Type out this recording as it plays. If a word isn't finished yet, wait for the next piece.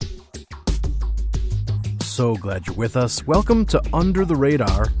so glad you're with us. Welcome to Under the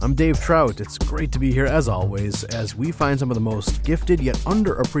Radar. I'm Dave Trout. It's great to be here as always as we find some of the most gifted yet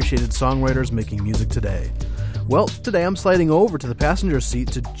underappreciated songwriters making music today. Well, today I'm sliding over to the passenger seat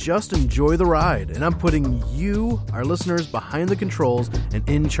to just enjoy the ride, and I'm putting you, our listeners, behind the controls and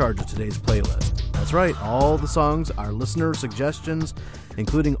in charge of today's playlist. That's right, all the songs are listener suggestions,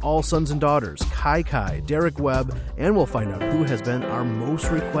 including All Sons and Daughters, Kai Kai, Derek Webb, and we'll find out who has been our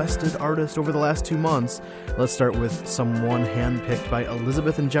most requested artist over the last 2 months. Let's start with someone handpicked by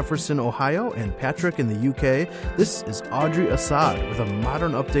Elizabeth in Jefferson, Ohio, and Patrick in the UK. This is Audrey Assad with a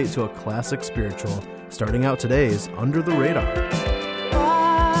modern update to a classic spiritual, starting out today's Under the Radar.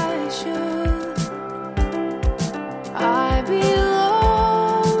 Why should I be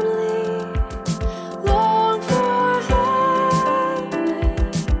lonely, long for heaven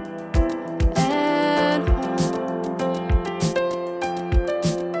and home,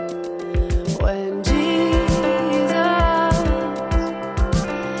 when Jesus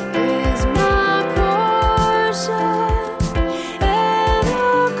is my portion and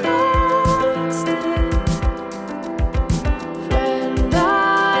a constant friend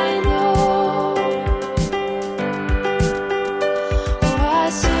I know? Oh, I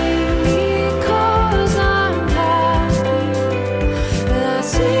sing because I'm happy, and I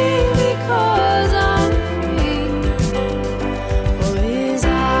sing because I'm free. Oh, His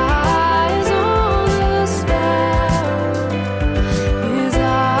eyes on the sparrow, His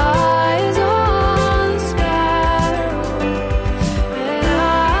eyes on the sparrow, and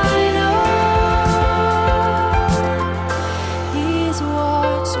I know He's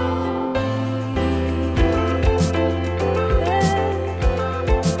watching me.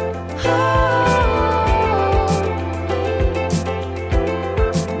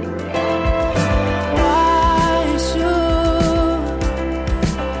 Why should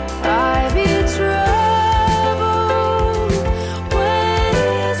I be troubled when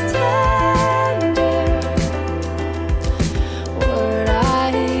His tender word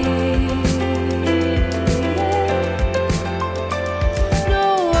I hear? No,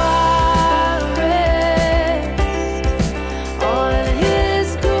 I'll rest on His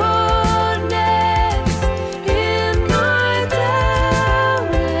goodness in my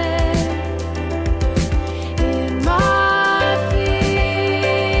doubt and in my fear.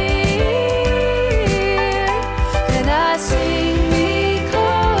 And I sing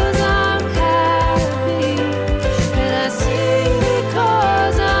because I'm happy, and I sing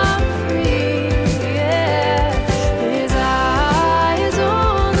because I'm free. Yeah, His eyes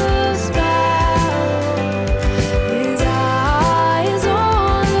on the sparrow, His eyes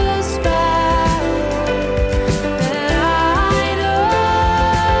on the sparrow, and I know.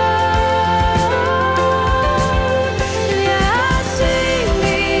 Yeah, I sing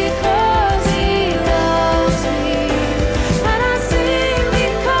because He loves me, and I sing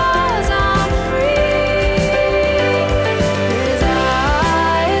because I'm free. His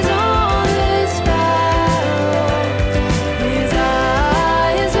eyes on the sparrow, His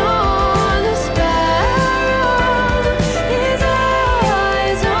eyes on the sparrow, His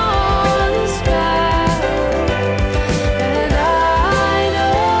eyes on the sparrow, and I know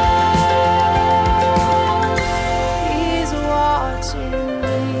He's watching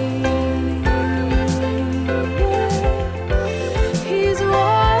me. He's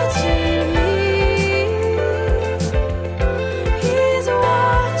watching me. He's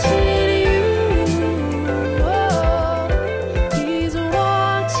watching you. Oh, He's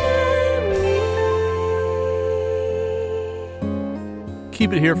watching me.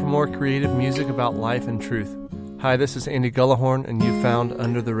 Keep it here for more creative music about life and truth. Hi, this is Andy Gullahorn, and you found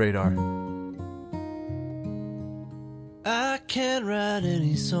Under the Radar. I can't write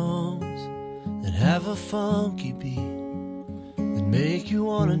any songs that have a funky beat, that make you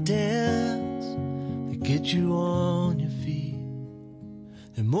wanna dance, that get you on your feet.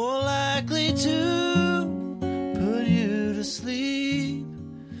 They're more likely to put you to sleep.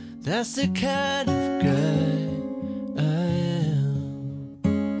 That's the kind of guy I am.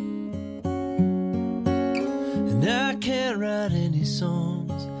 And I can't write any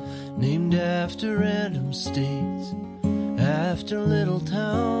songs named after random states, after little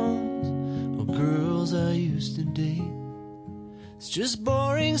towns or girls I used to date. It's just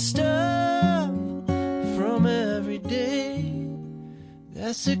boring stuff from every day.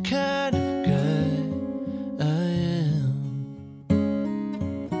 That's the kind of guy I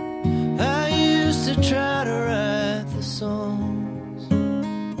am. I used to try to write the songs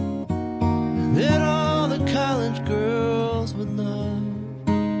that all the college girls would love,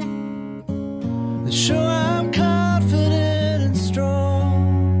 that show I'm confident and strong.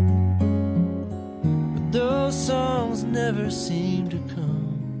 But seem to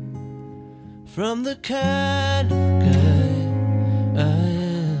come from the kind of guy I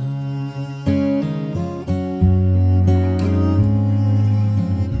am.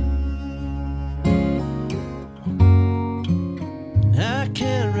 I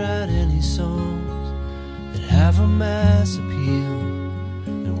can't write any songs that have a mass appeal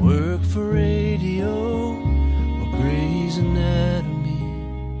and work for radio or Grey's Anatomy,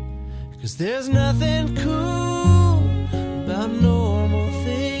 'cause there's nothing cool about normal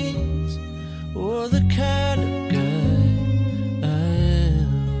things or the kind of guy I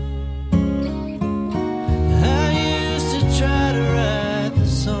am. I used to try to write the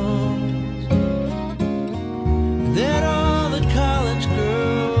songs that all the college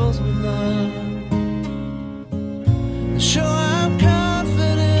girls would love, show I'm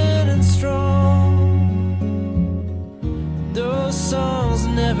confident and strong. Those songs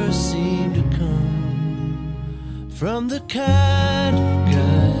never seem to come from the kind of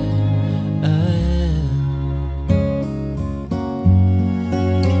guy I am.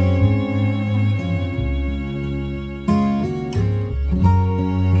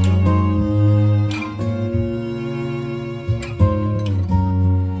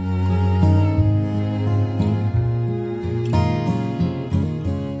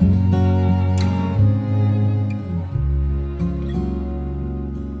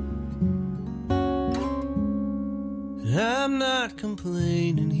 And I'm not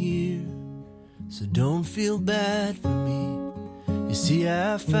complaining here, so don't feel bad for me. You see,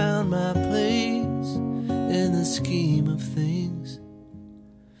 I found my place in the scheme of things.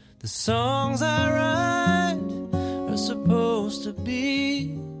 The songs I write are supposed to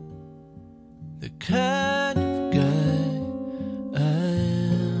be the kind of guy I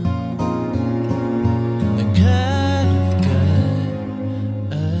am. The kind of guy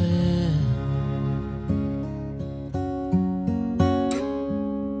I am.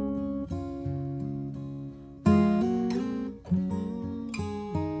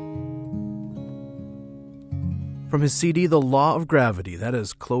 From his CD, The Law of Gravity, that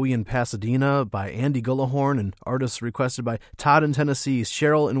is Chloe in Pasadena by Andy Gullahorn, and artists requested by Todd in Tennessee,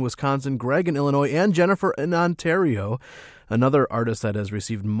 Cheryl in Wisconsin, Greg in Illinois, and Jennifer in Ontario. Another artist that has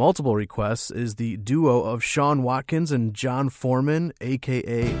received multiple requests is the duo of Sean Watkins and John Foreman,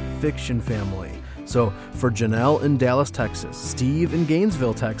 a.k.a. Fiction Family. So for Janelle in Dallas, Texas, Steve in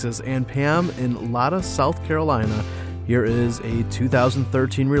Gainesville, Texas, and Pam in Latta, South Carolina, here is a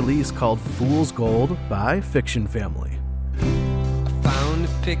 2013 release called Fool's Gold by Fiction Family. I found a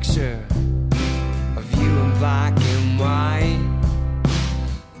picture of you in black and white,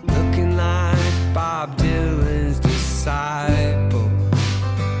 looking like Bob Dylan's disciple.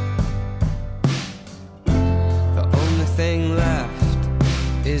 The only thing left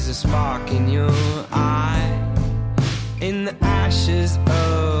is a spark in your eye, in the ashes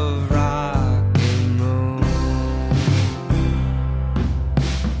of rock and roll.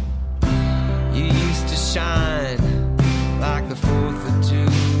 You used to shine like the 4th of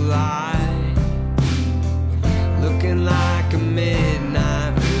July, looking like a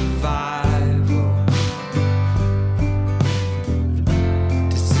midnight revival.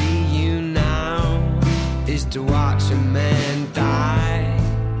 To see you now is to watch a man die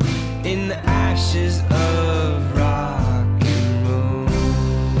in the ashes of rock and roll.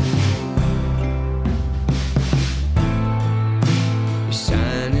 You're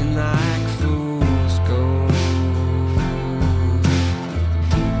shining like fool's gold,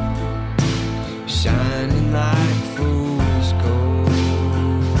 shining like fool's gold.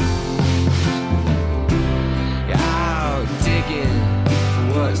 You're out digging for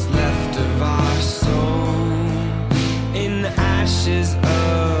what's left of our soul in the ashes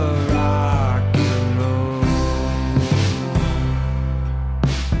of rock and roll.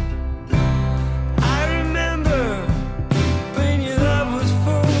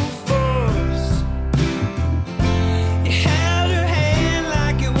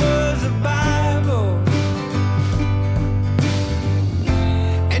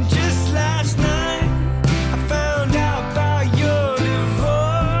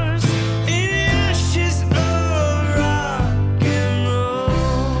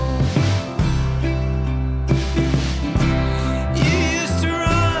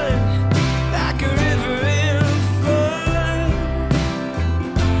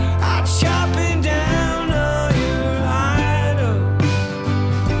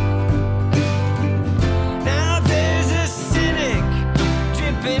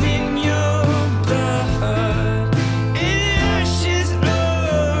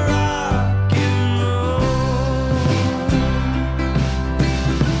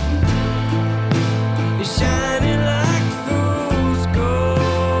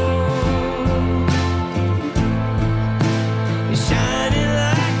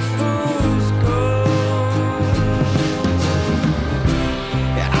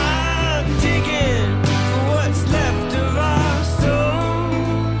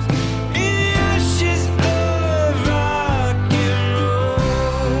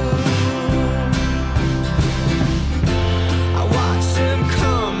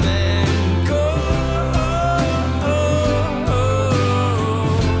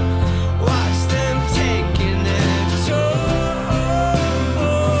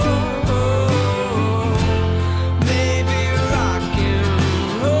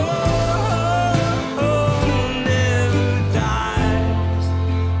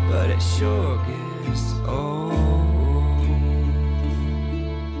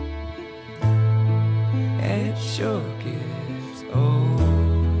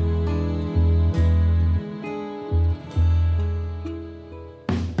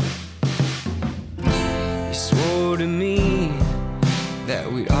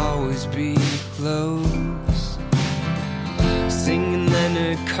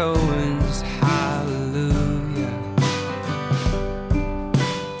 Leonard Cohen's Hallelujah.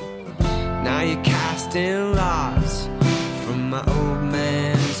 Now you're casting lots from my old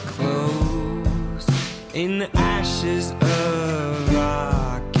man's clothes in the ashes of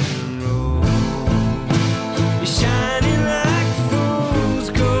rock and roll. You're shining like fool's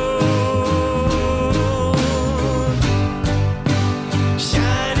gold,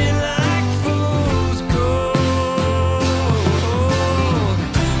 shining like fool's gold.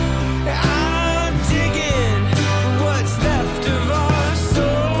 I'm digging for what's left of our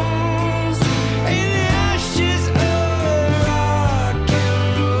souls in the ashes of rock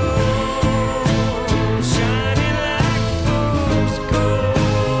and roll, shining like fool's gold,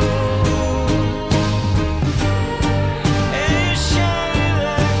 and shining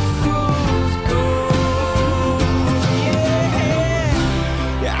like fool's gold.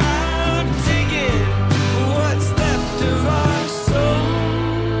 Yeah, I'm digging for what's left of our soul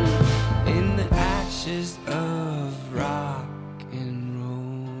in the ashes of rock and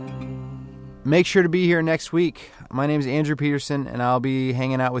roll. Make sure to be here next week. My name is Andrew Peterson, and I'll be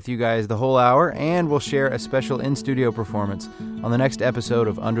hanging out with you guys the whole hour, and we'll share a special in-studio performance on the next episode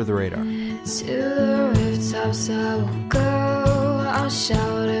of Under the Radar. To the rooftops I will go. I'll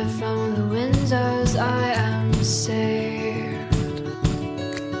shout it from the windows. I am saved.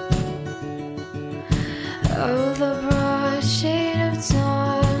 Oh, the broad shade of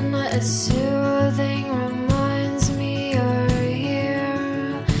dawn is soothing, reminds me you're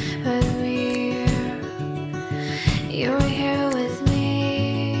here with me. You're here with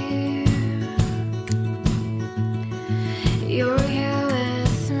me. You're here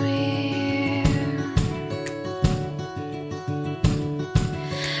with me.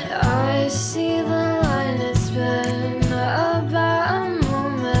 I see the line. It's been about a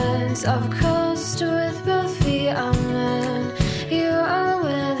moment. I've crossed with both feet. I'm in. You are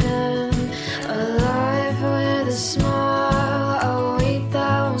within. Alive with a smile. A weight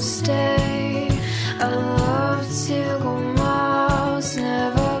that will stay. I love to go miles,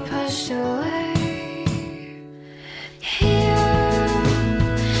 never pushed away. Hear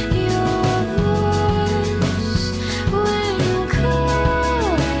your voice when you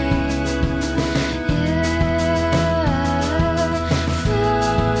call. Yeah, from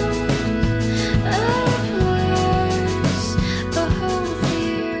a place above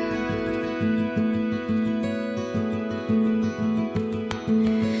you.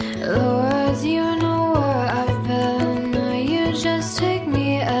 Lord, you know where I've been. You just take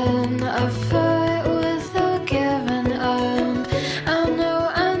me in. A fight without giving up. I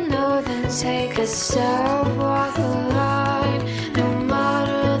know, then take a step, walk the line. No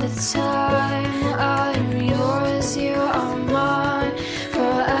matter the time, I'm yours, you are mine.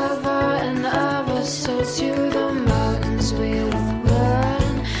 Forever and ever, so to the mountains we will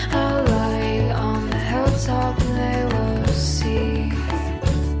run. A light on the hilltop they will see.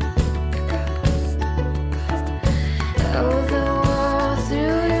 Oh, the world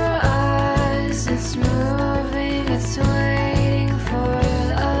through your eyes, it's moving, it's waiting for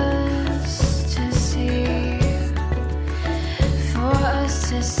us to see, for us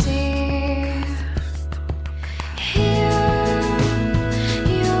to see. Hear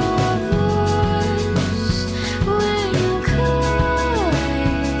your voice when you call.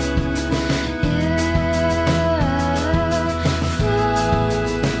 Yeah, from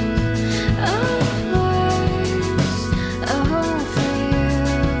a place, a home for you,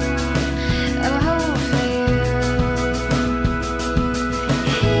 a home for you.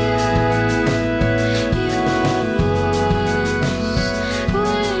 Hear your voice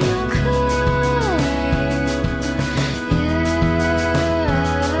when you call. Yeah, from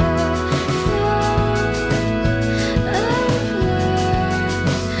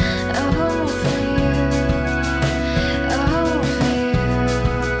a place, a home for you, a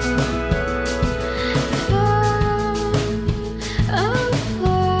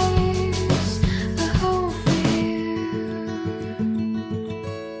home for you.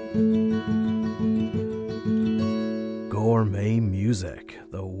 Gourmet music.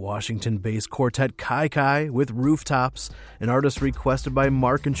 The Washington-based quartet Kai Kai with Rooftops, an artist requested by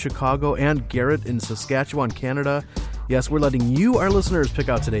Mark in Chicago and Garrett in Saskatchewan, Canada. Yes, we're letting you, our listeners, pick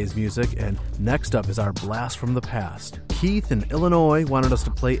out today's music, and next up is our blast from the past. Keith in Illinois wanted us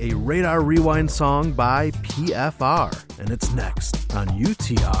to play a Radar Rewind song by PFR, and it's next on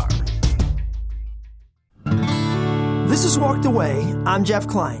UTR. This is Walked Away. I'm Jeff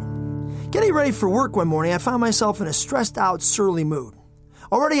Klein. Getting ready for work one morning, I found myself in a stressed-out, surly mood.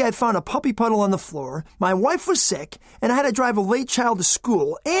 Already I'd found a puppy puddle on the floor, my wife was sick, and I had to drive a late child to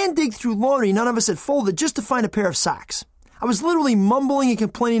school and dig through laundry none of us had folded just to find a pair of socks. I was literally mumbling and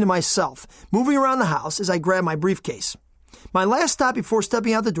complaining to myself, moving around the house as I grabbed my briefcase. My last stop before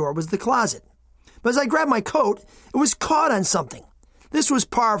stepping out the door was the closet. But as I grabbed my coat, it was caught on something. This was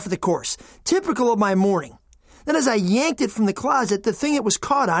par for the course, typical of my morning. Then as I yanked it from the closet, the thing it was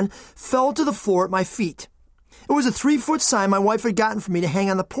caught on fell to the floor at my feet. It was a 3-foot sign my wife had gotten for me to hang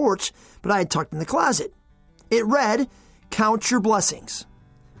on the porch, but I had tucked in the closet. It read, "Count your blessings."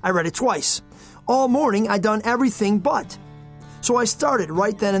 I read it twice. All morning, I'd done everything but. So I started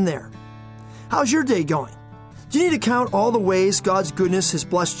right then and there. How's your day going? Do you need to count all the ways God's goodness has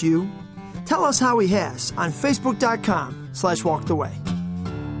blessed you? Tell us how He has on Facebook.com/WalkTheWay.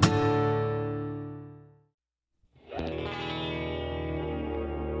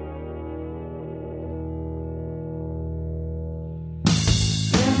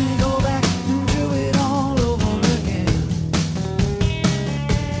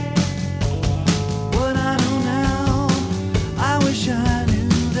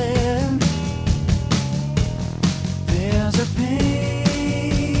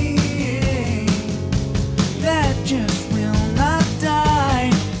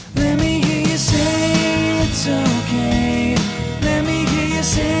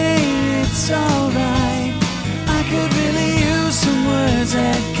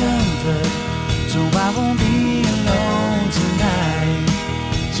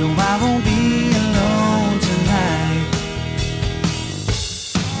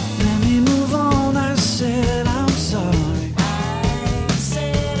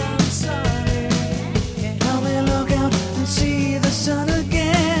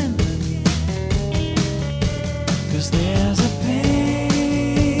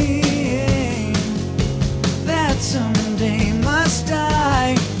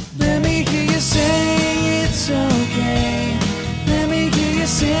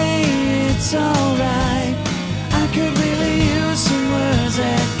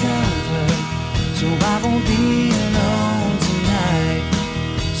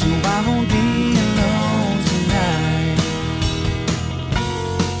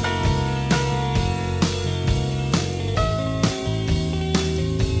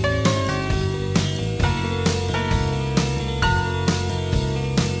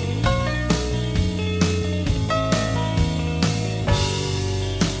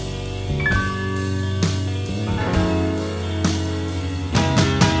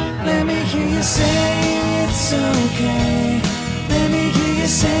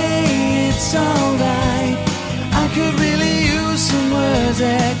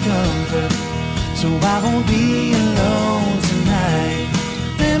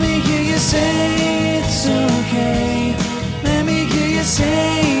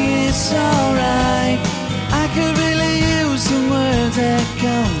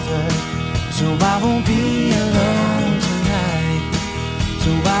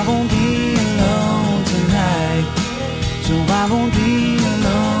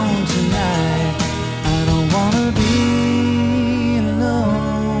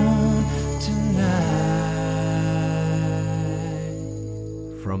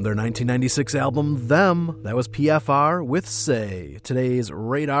 From their 1996 album, Them, that was PFR with Say, today's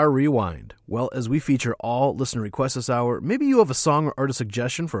Radar Rewind. Well, as we feature all listener requests this hour, maybe you have a song or artist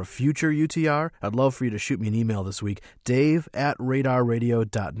suggestion for a future UTR. I'd love for you to shoot me an email this week,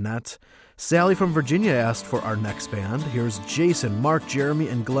 dave@radarradio.net. Sally from Virginia asked for our next band. Here's Jason, Mark, Jeremy,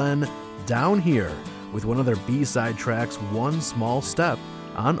 and Glenn Down Here with one of their B-side tracks, One Small Step,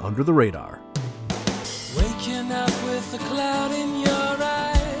 on Under the Radar. Waking up with a cloud in your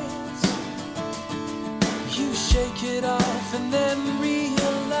eyes, you shake it off and then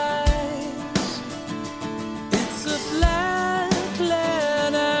realize it's a black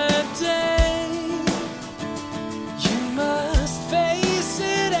letter day. You must face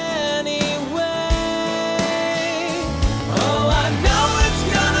it anyway. Oh, I know it's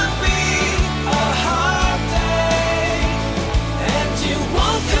gonna be a hard day, and you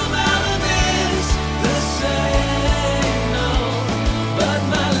won't come out of this the same, no. But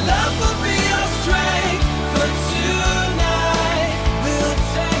my love will be your strength for tonight. We'll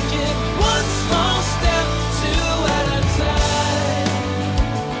take it one small step, two at a time.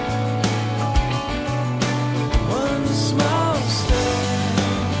 One small step.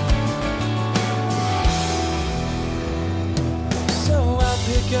 So I'll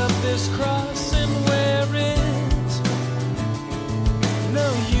pick up this cross and wear it.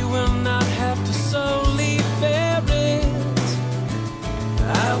 No, you will not have to solely bear it.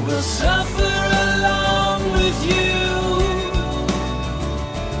 I will suffer along with you.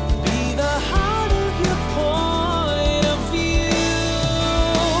 Be the heart of your point of view.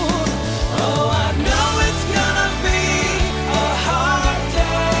 Oh, I know it's gonna be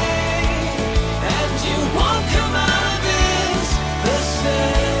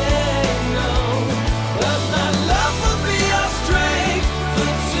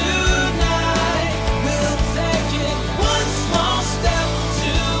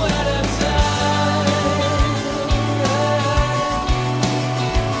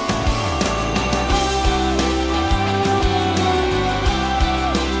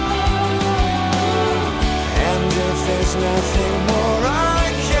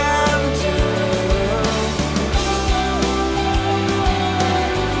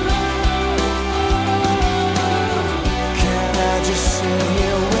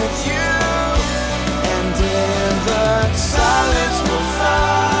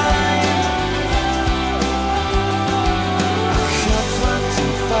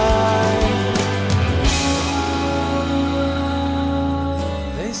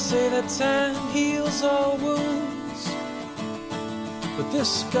but this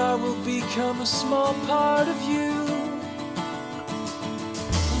scar will become a small part of you.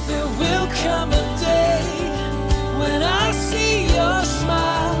 There will come a day when I see your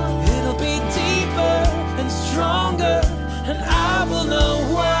smile. It'll be deeper and stronger, and I will know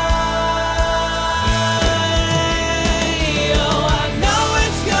why. Oh, I know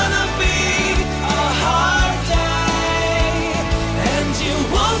it's gonna be a hard day, and you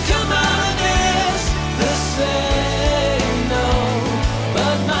won't come out of this the same, no.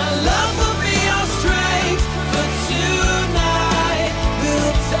 But my love will be your strength for tonight.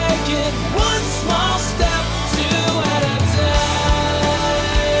 We'll take it one small step, two at a time.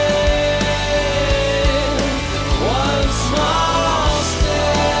 One small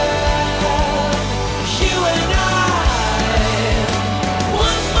step, you and I.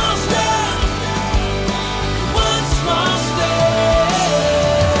 One small step, one small step,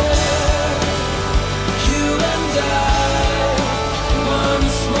 you and I. One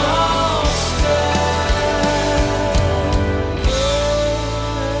small step.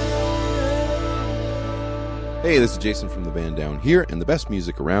 Hey, this is Jason from the band Down Here, and the best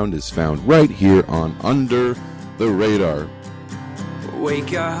music around is found right here on Under the Radar.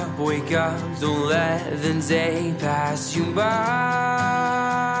 Wake up, don't let the day pass you by.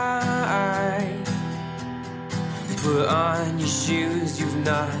 Put on your shoes, you've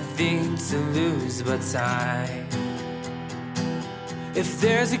nothing to lose but time. If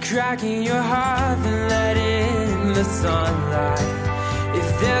there's a crack in your heart, then let in the sunlight.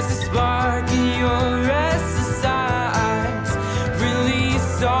 If there's a spark in your restless eyes,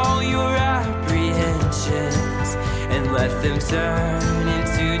 release all your apprehensions and let them turn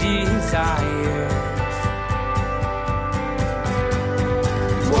into desires.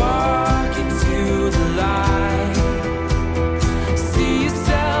 Walk into the light, see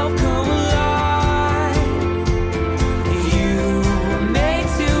yourself come alive. You were made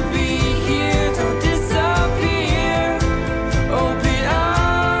to be here, don't disappear. Open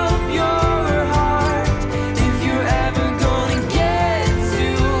up your heart. If you're ever gonna get to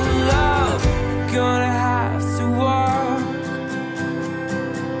love, gonna have to walk.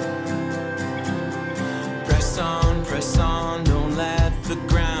 Press on, don't let the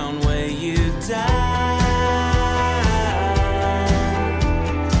ground weigh you down.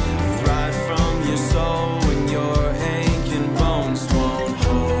 Thrive from your soul when your aching bones won't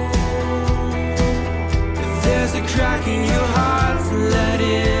hold. If there's a crack in your heart, let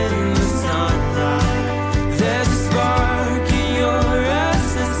in the sunlight. There's a spark in your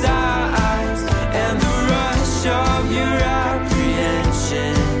restless eyes, and the rush of your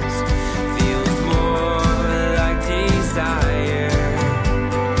apprehensions feels more like desire.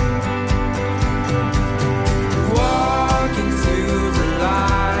 Walk into the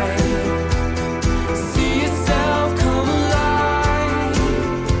light, see yourself come alive.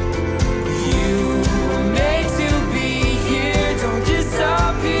 You were made to be here,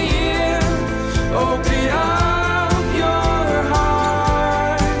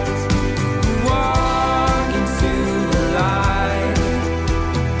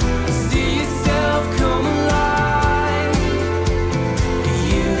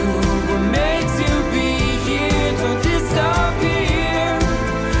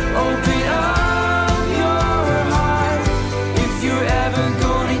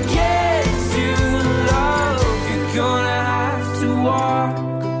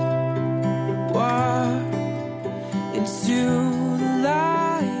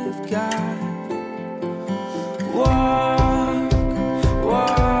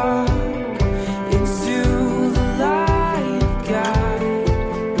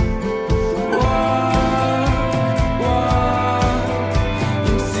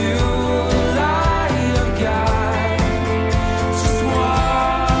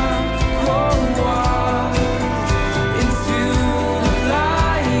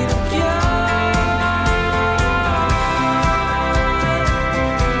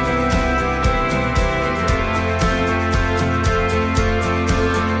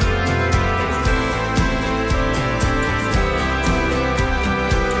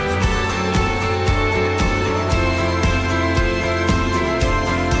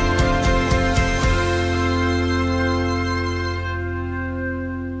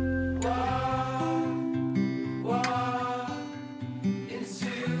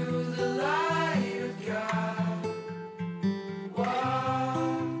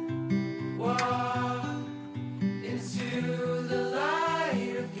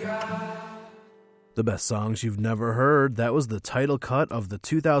 The best songs you've never heard. That was the title cut of the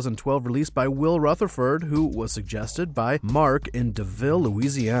 2012 release by Will Rutherford, who was suggested by Mark in DeVille,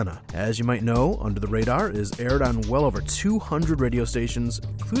 Louisiana. As you might know, Under the Radar is aired on well over 200 radio stations,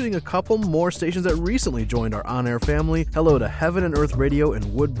 including a couple more stations that recently joined our on-air family. Hello to Heaven and Earth Radio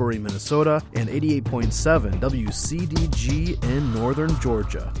in Woodbury, Minnesota, and 88.7 WCDG in Northern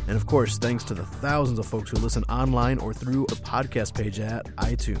Georgia. And of course, thanks to the thousands of folks who listen online or through the podcast page at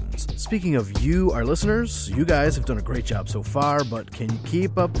iTunes. Speaking of you, our listeners, you guys have done a great job so far, but can you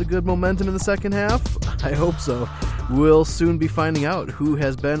keep up the good momentum in the second half? I hope so. We'll soon be finding out who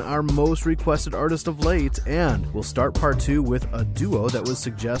has been our most requested artist of late, and we'll start part 2 with a duo that was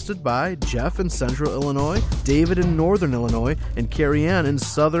suggested by Jeff in Central Illinois, David in Northern Illinois, and Carrie Ann in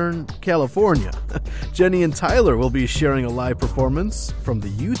Southern California. Jenny and Tyler will be sharing a live performance from the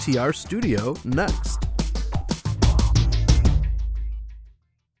UTR studio next.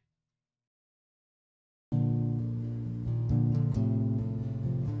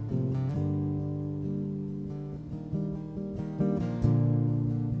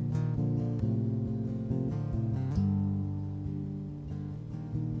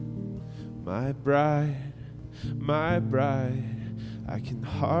 My bride, I can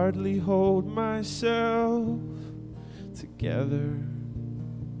hardly hold myself together.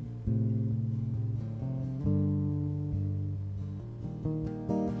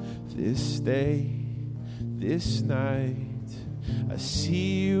 This day, this night, I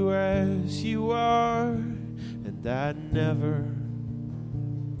see you as you are, and I never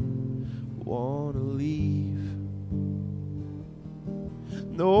want to leave.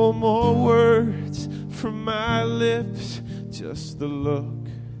 No more words from my lips, just the look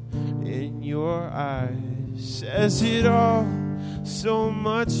in your eyes says it all, so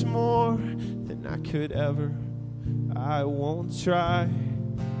much more than I could ever. I won't try.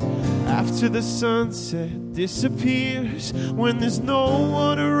 After the sunset disappears, when there's no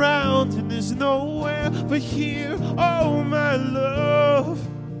one around and there's nowhere but here, oh my love,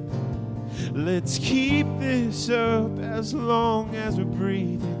 let's keep this up as long as we're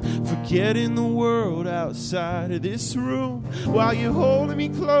breathing, forgetting the world outside of this room, while you're holding me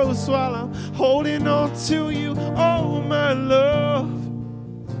close, while I'm holding on to you, oh my love.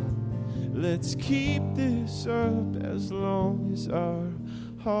 Let's keep this up as long as our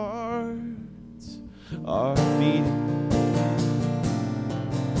hearts are beating,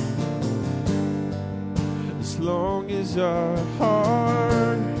 as long as our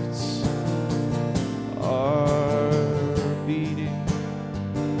hearts are beating.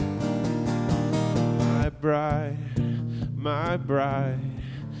 My bride,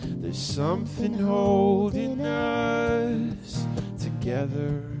 there's something holding us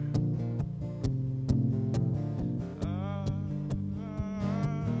together.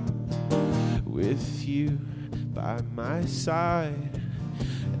 With you by my side,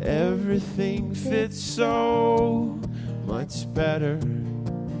 everything fits so much better.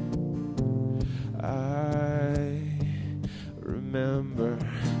 I remember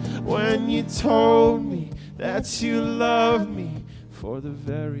when you told me that you loved me for the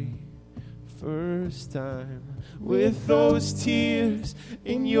very first time, with those tears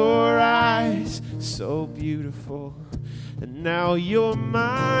in your eyes, so beautiful. And now you're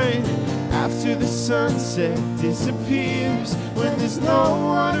mine. After the sunset disappears, when there's no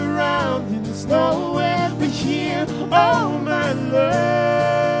one around and there's nowhere but here, oh my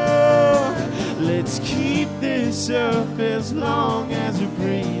love, let's keep this up as long as we're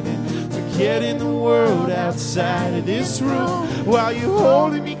breathing, forgetting the world outside of this room, while you're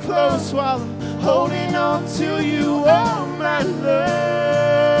holding me close, while I'm holding on to you, oh my love.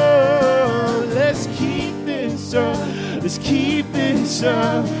 Let's keep this up. Let's keep this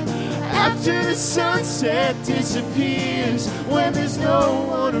up. After the sunset disappears, when there's no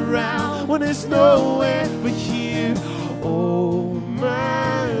one around, when there's nowhere but here, oh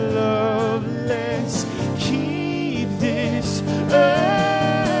my love, let's keep this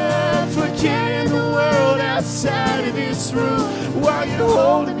up. Forgetting the world outside of this room, while you're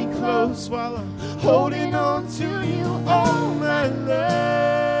holding me close, while I'm holding on to you, oh my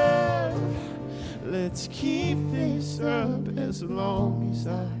love. Let's keep this up as long as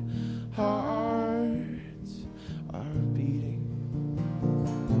our hearts are beating.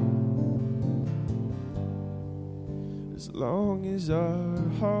 As long as our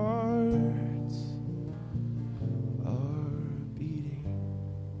hearts are beating.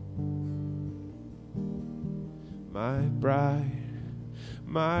 My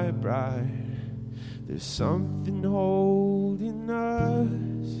bride, there's something holding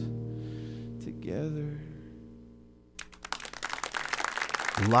us together.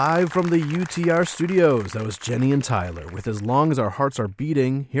 Live from the UTR studios, that was Jenny and Tyler with As Long as Our Hearts Are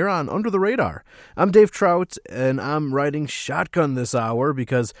Beating here on Under the Radar. I'm Dave Trout, and I'm riding shotgun this hour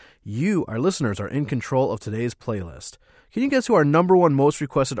because you, our listeners, are in control of today's playlist. Can you guess who our number one most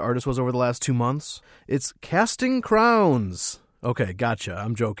requested artist was over the last 2 months? It's Casting Crowns. Okay, gotcha.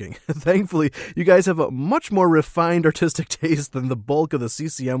 I'm joking. Thankfully, you guys have a much more refined artistic taste than the bulk of the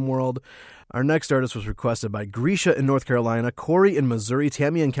CCM world. Our next artist was requested by Grisha in North Carolina, Corey in Missouri,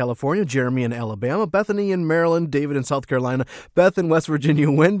 Tammy in California, Jeremy in Alabama, Bethany in Maryland, David in South Carolina, Beth in West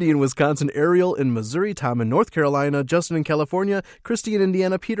Virginia, Wendy in Wisconsin, Ariel in Missouri, Tom in North Carolina, Justin in California, Christy in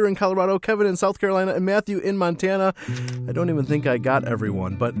Indiana, Peter in Colorado, Kevin in South Carolina, and Matthew in Montana. I don't even think I got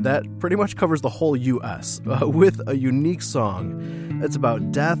everyone, but that pretty much covers the whole U.S. With a unique song. It's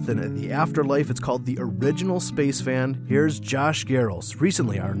about death and the afterlife. It's called The Original Space Fan. Here's Josh Garrels,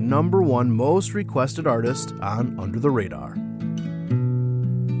 recently our number one most requested artist on Under the Radar.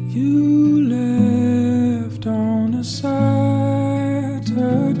 You left on a Saturday.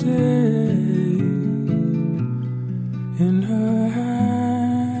 In her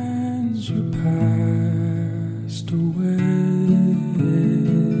hands you passed away.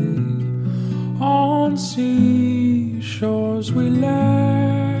 On seashores we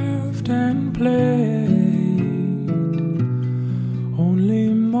laughed and played.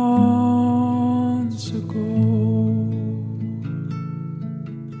 Only months ago.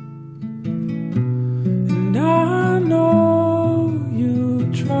 And I know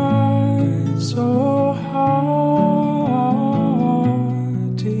you tried so hard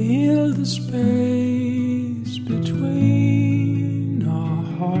to heal the space between our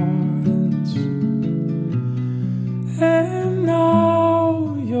hearts. And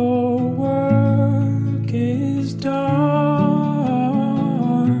now your work is done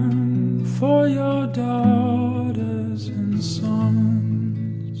for your daughters and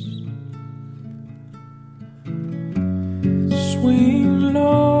sons. Swing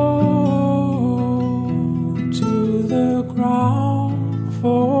low to the ground,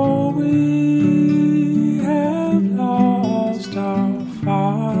 for we have lost our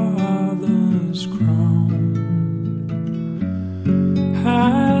father's crown.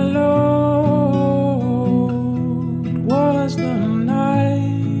 Hallowed was the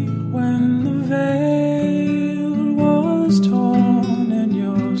night when the veil was torn and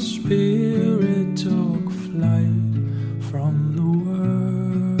your spirit took flight from the world.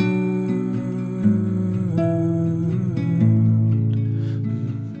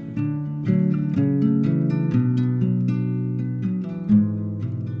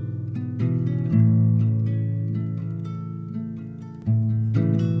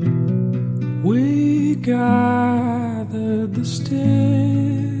 We gathered the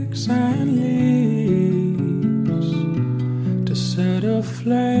sticks and leaves to set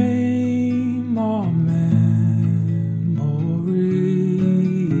aflame our memories.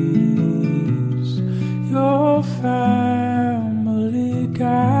 Your family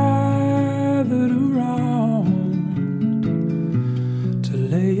gathered around to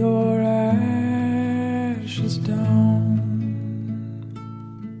lay your ashes down.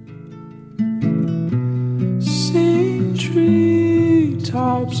 Sing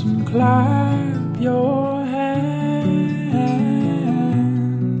treetops and clap your hands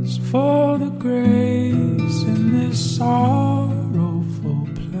for the grace in this sorrowful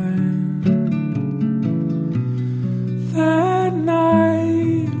plan. That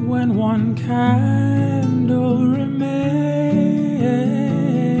night when one candle remained,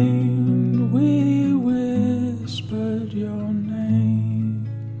 we whispered your name.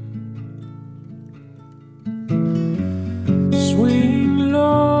 Swing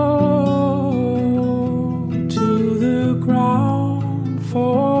low to the ground,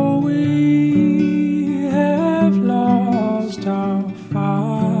 for we have lost our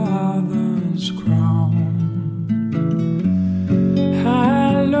father's crown.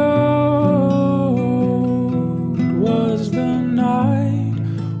 Hallowed was the night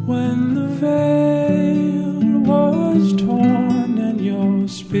when the veil was torn and your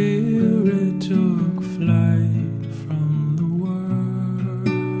spirit took flight from the world.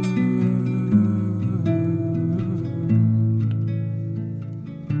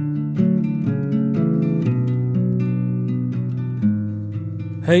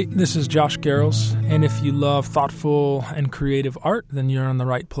 Hey, this is Josh Garrels, and if you love thoughtful and creative art, then you're in the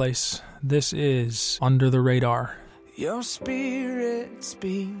right place. This is Under the Radar. Your spirit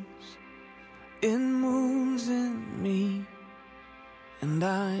speaks, it moves in me, and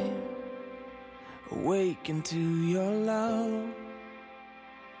I awaken to your love.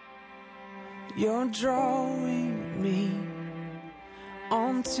 You're drawing me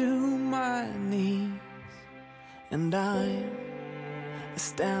onto my knees, and I'm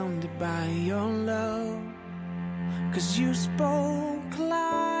astounded by your love, 'cause you spoke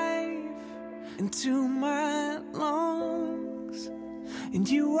life into my lungs, and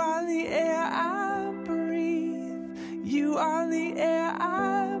you are the air I breathe, you are the air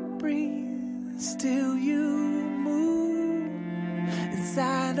I breathe, still you move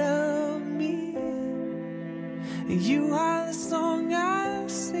inside of me, and you are the song I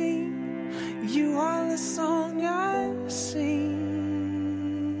sing, you are the song I sing.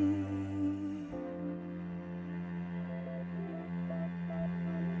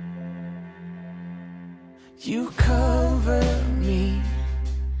 You cover me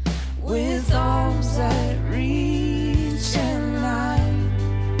with arms that reach, and I'm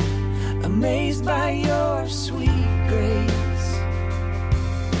amazed by your sweet grace,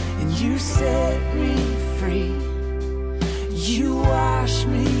 and you set me free, you wash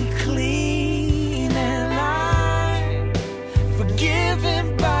me clean, and I'm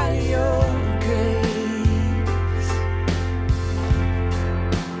forgiven by your grace,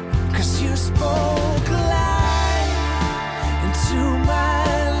 'cause you spoke to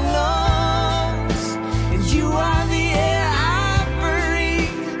my lungs, and you are the air I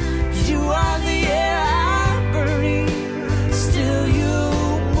breathe, you are the air I breathe, still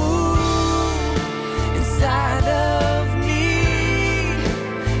you move inside of me,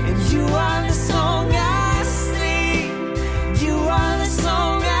 and you are the song I sing, you are the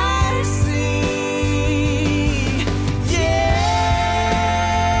song I sing, yeah.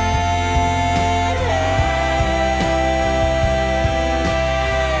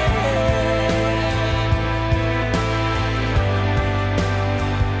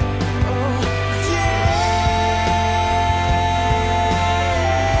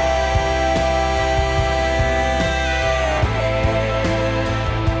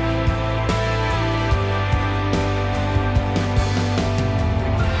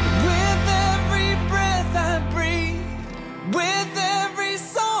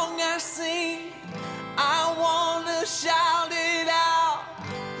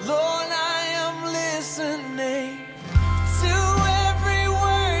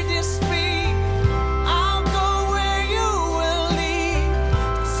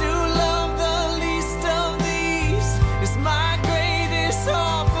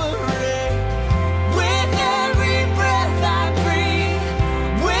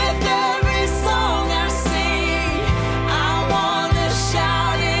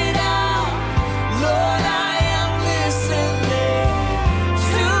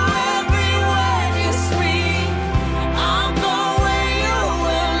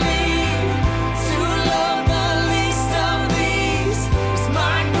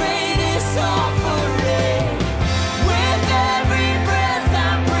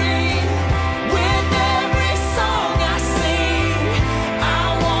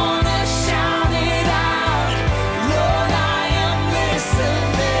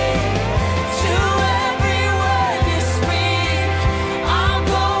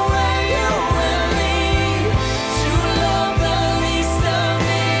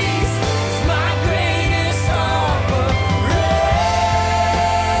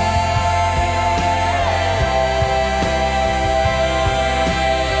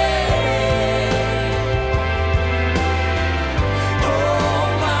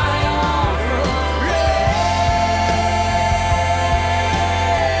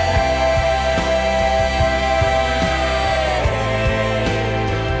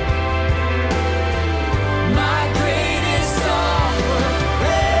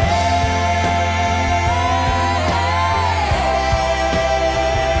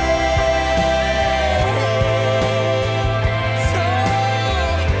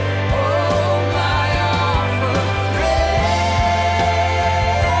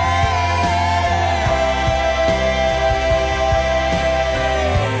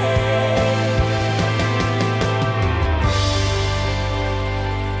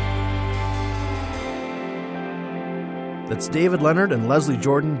 That's David Leonard and Leslie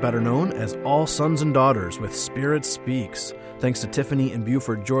Jordan, better known as All Sons and Daughters, with Spirit Speaks. Thanks to Tiffany in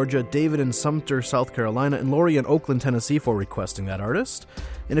Beaufort, Georgia, David in Sumter, South Carolina, and Lori in Oakland, Tennessee for requesting that artist.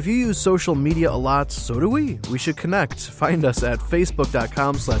 And if you use social media a lot, so do we. We should connect. Find us at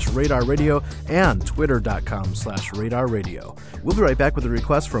facebook.com/radarradio and twitter.com/radarradio. We'll be right back with a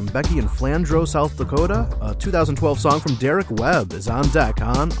request from Becky in Flandreau, South Dakota. A 2012 song from Derek Webb is on deck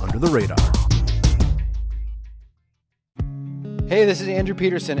on Under the Radar. Hey, this is Andrew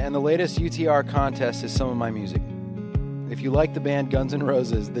Peterson, and the latest UTR contest is some of my music. If you like the band Guns N'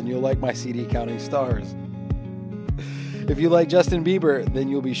 Roses, then you'll like my CD Counting Stars. If you like Justin Bieber, then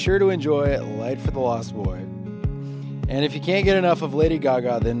you'll be sure to enjoy Light for the Lost Boy. And if you can't get enough of Lady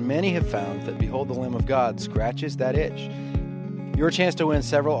Gaga, then many have found that Behold the Lamb of God scratches that itch. Your chance to win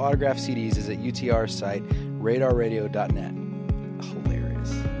several autographed CDs is at UTR's site, radarradio.net.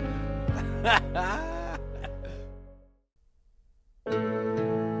 Hilarious.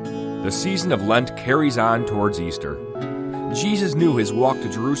 The season of Lent carries on towards Easter. Jesus knew his walk to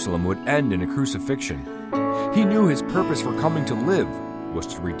Jerusalem would end in a crucifixion. He knew his purpose for coming to live was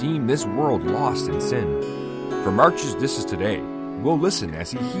to redeem this world lost in sin. For March's This Is Today, we'll listen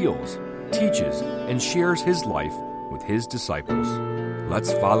as he heals, teaches, and shares his life with his disciples.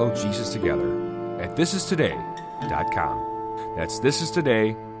 Let's follow Jesus together at thisistoday.com. That's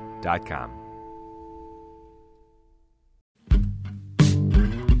thisistoday.com.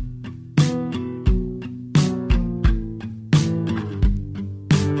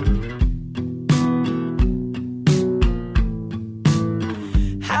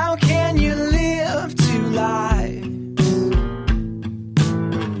 How can you live two lives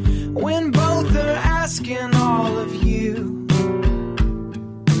when both are asking all of you?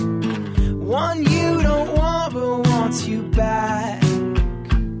 One you don't want but wants you back.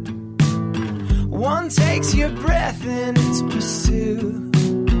 One takes your breath in its pursuit.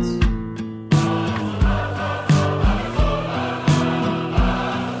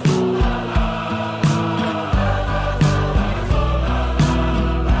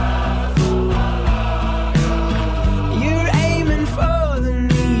 You're aiming for the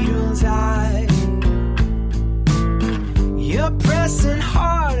needle's eye. You're pressing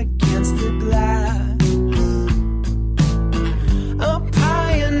hard against the glass. A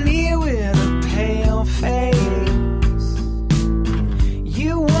pioneer with a pale face.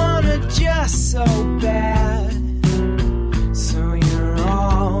 You wanna just so bad. So you're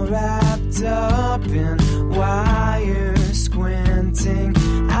all wrapped up in wire squinting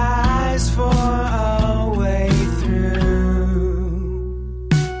eyes for a way through.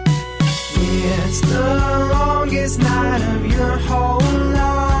 It's the longest night of your whole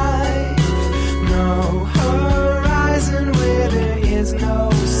life. No horizon where there is no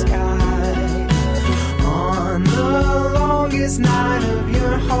sky. On the longest night of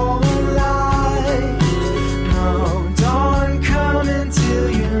your whole life. No dawn coming till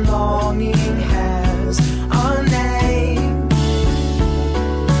your longing has a name.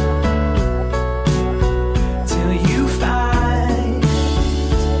 Till you find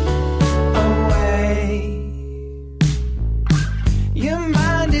a way. Your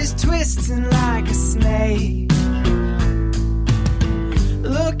mind is twisting like a snake,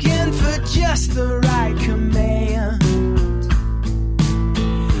 looking for just the right command.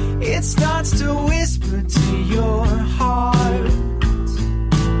 It starts to whisper to your heart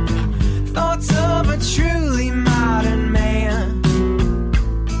thoughts of a truly modern man.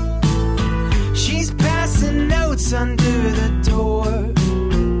 She's passing notes under the door.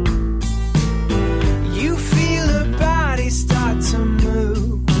 You feel her body start to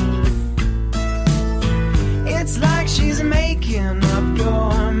move. It's like she's making up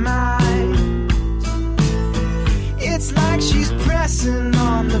your mind. It's like she's pressing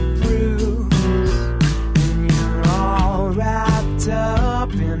on the bruise. And you're all wrapped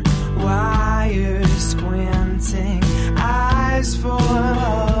up in wire squinting eyes for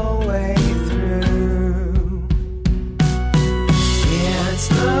a way through.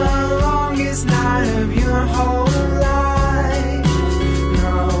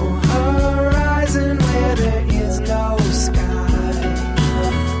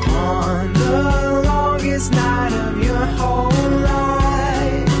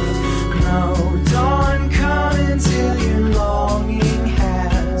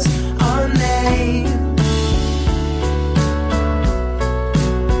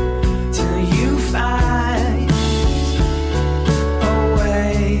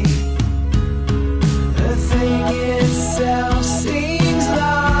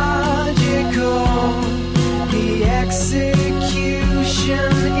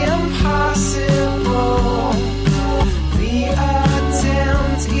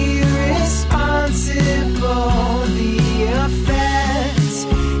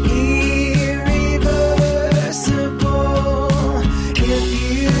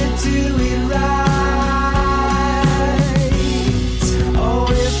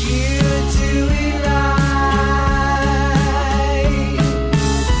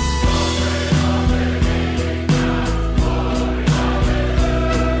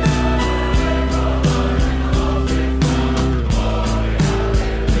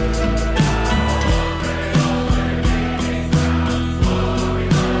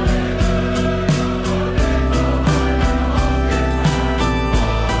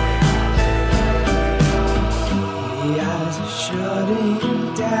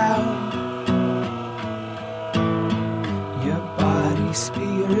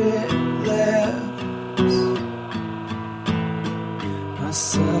 a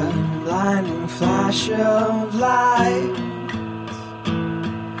sudden blinding flash of light.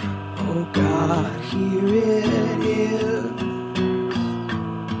 Oh God, here it is.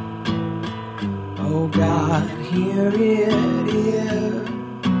 Oh God, here it is.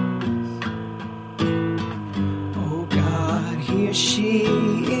 Oh God, here she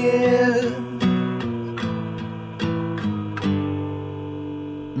is.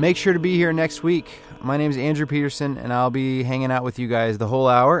 Make sure to be here next week. My name is Andrew Peterson, and I'll be hanging out with you guys the whole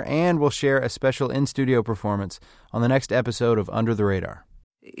hour, and we'll share a special in-studio performance on the next episode of Under the Radar.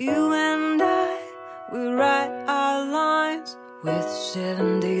 You and I, we write our lines with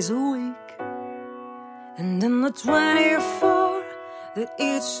 7 days a week. And in the 24 that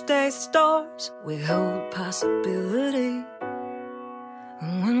each day starts, we hold possibility.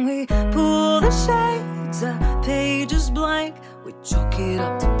 And when we pull the shades, our page is blank. We chalk it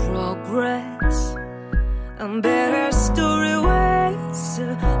up to progress. And better story waits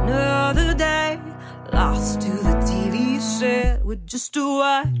another day, lost to the TV set with just a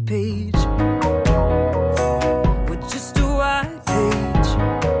white page. With just a white page.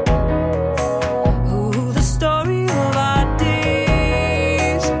 Oh, the story of our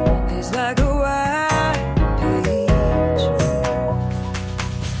days is like a white page.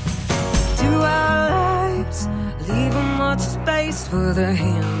 To our lives, leaving much space for the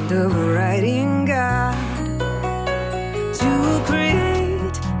hand of a writing guide. To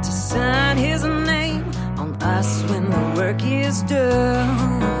create, to sign his name on us when the work is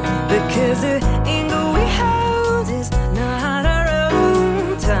done. Because the angle we hold is not our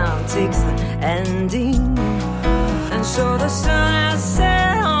own. Time takes the ending. And so the sun has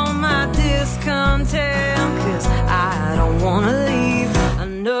set on my discontent. Cause I don't wanna leave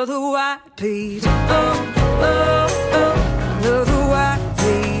another white page. Oh, oh, oh, another white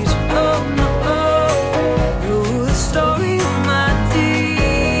page. Oh, no, oh, oh, the story of my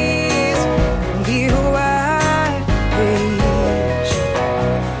days will be a white page.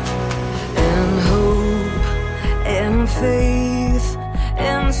 And hope and faith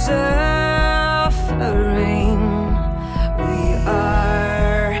and suffering, we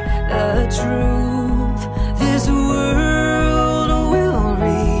are the truth this world will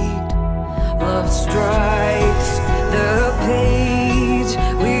read. Love strikes the page,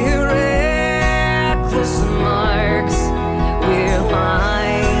 we're reckless marks, we're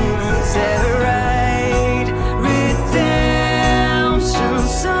lines that write redemption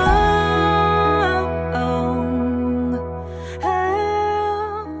song.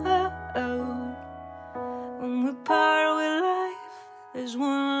 When we part with life, there's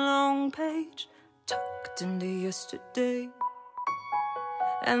one long page tucked into yesterday.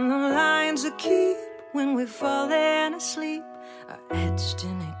 And the lines that keep when we're falling asleep are etched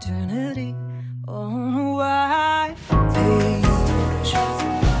in eternity on a white page.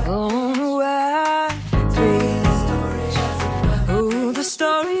 On a white page. Oh, the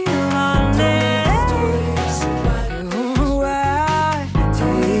story of our lives on a white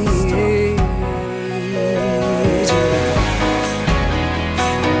page.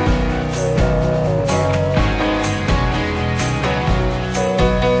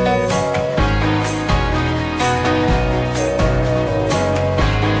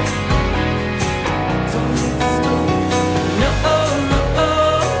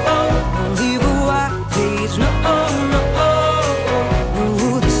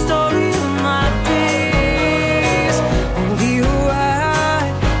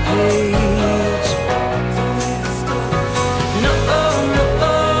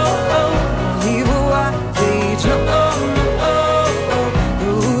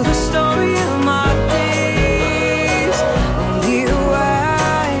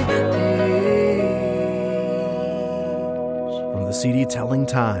 CD Telling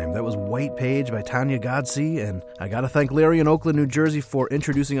Time. That was White Page by Tanya Godsey, and I gotta thank Larry in Oakland, New Jersey for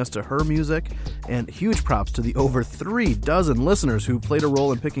introducing us to her music, and huge props to the over 3 dozen listeners who played a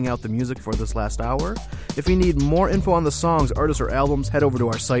role in picking out the music for this last hour. If you need more info on the songs, artists, or albums, head over to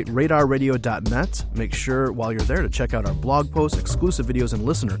our site, radarradio.net. Make sure while you're there to check out our blog posts, exclusive videos, and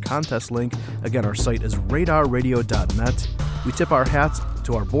listener contest link. Again, our site is radarradio.net. We tip our hats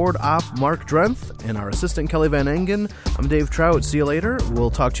to our board op, Mark Drenth, and our assistant, Kelly Van Engen. I'm Dave Trout. See you later. We'll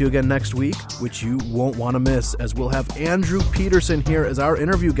talk to you again next week, which you won't want to miss, as we'll have Andrew Peterson here as our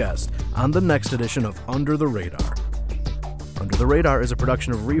interview guest on the next edition of Under the Radar. Under the Radar is a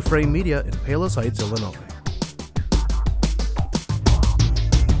production of Reframe Media in Palos Heights, Illinois.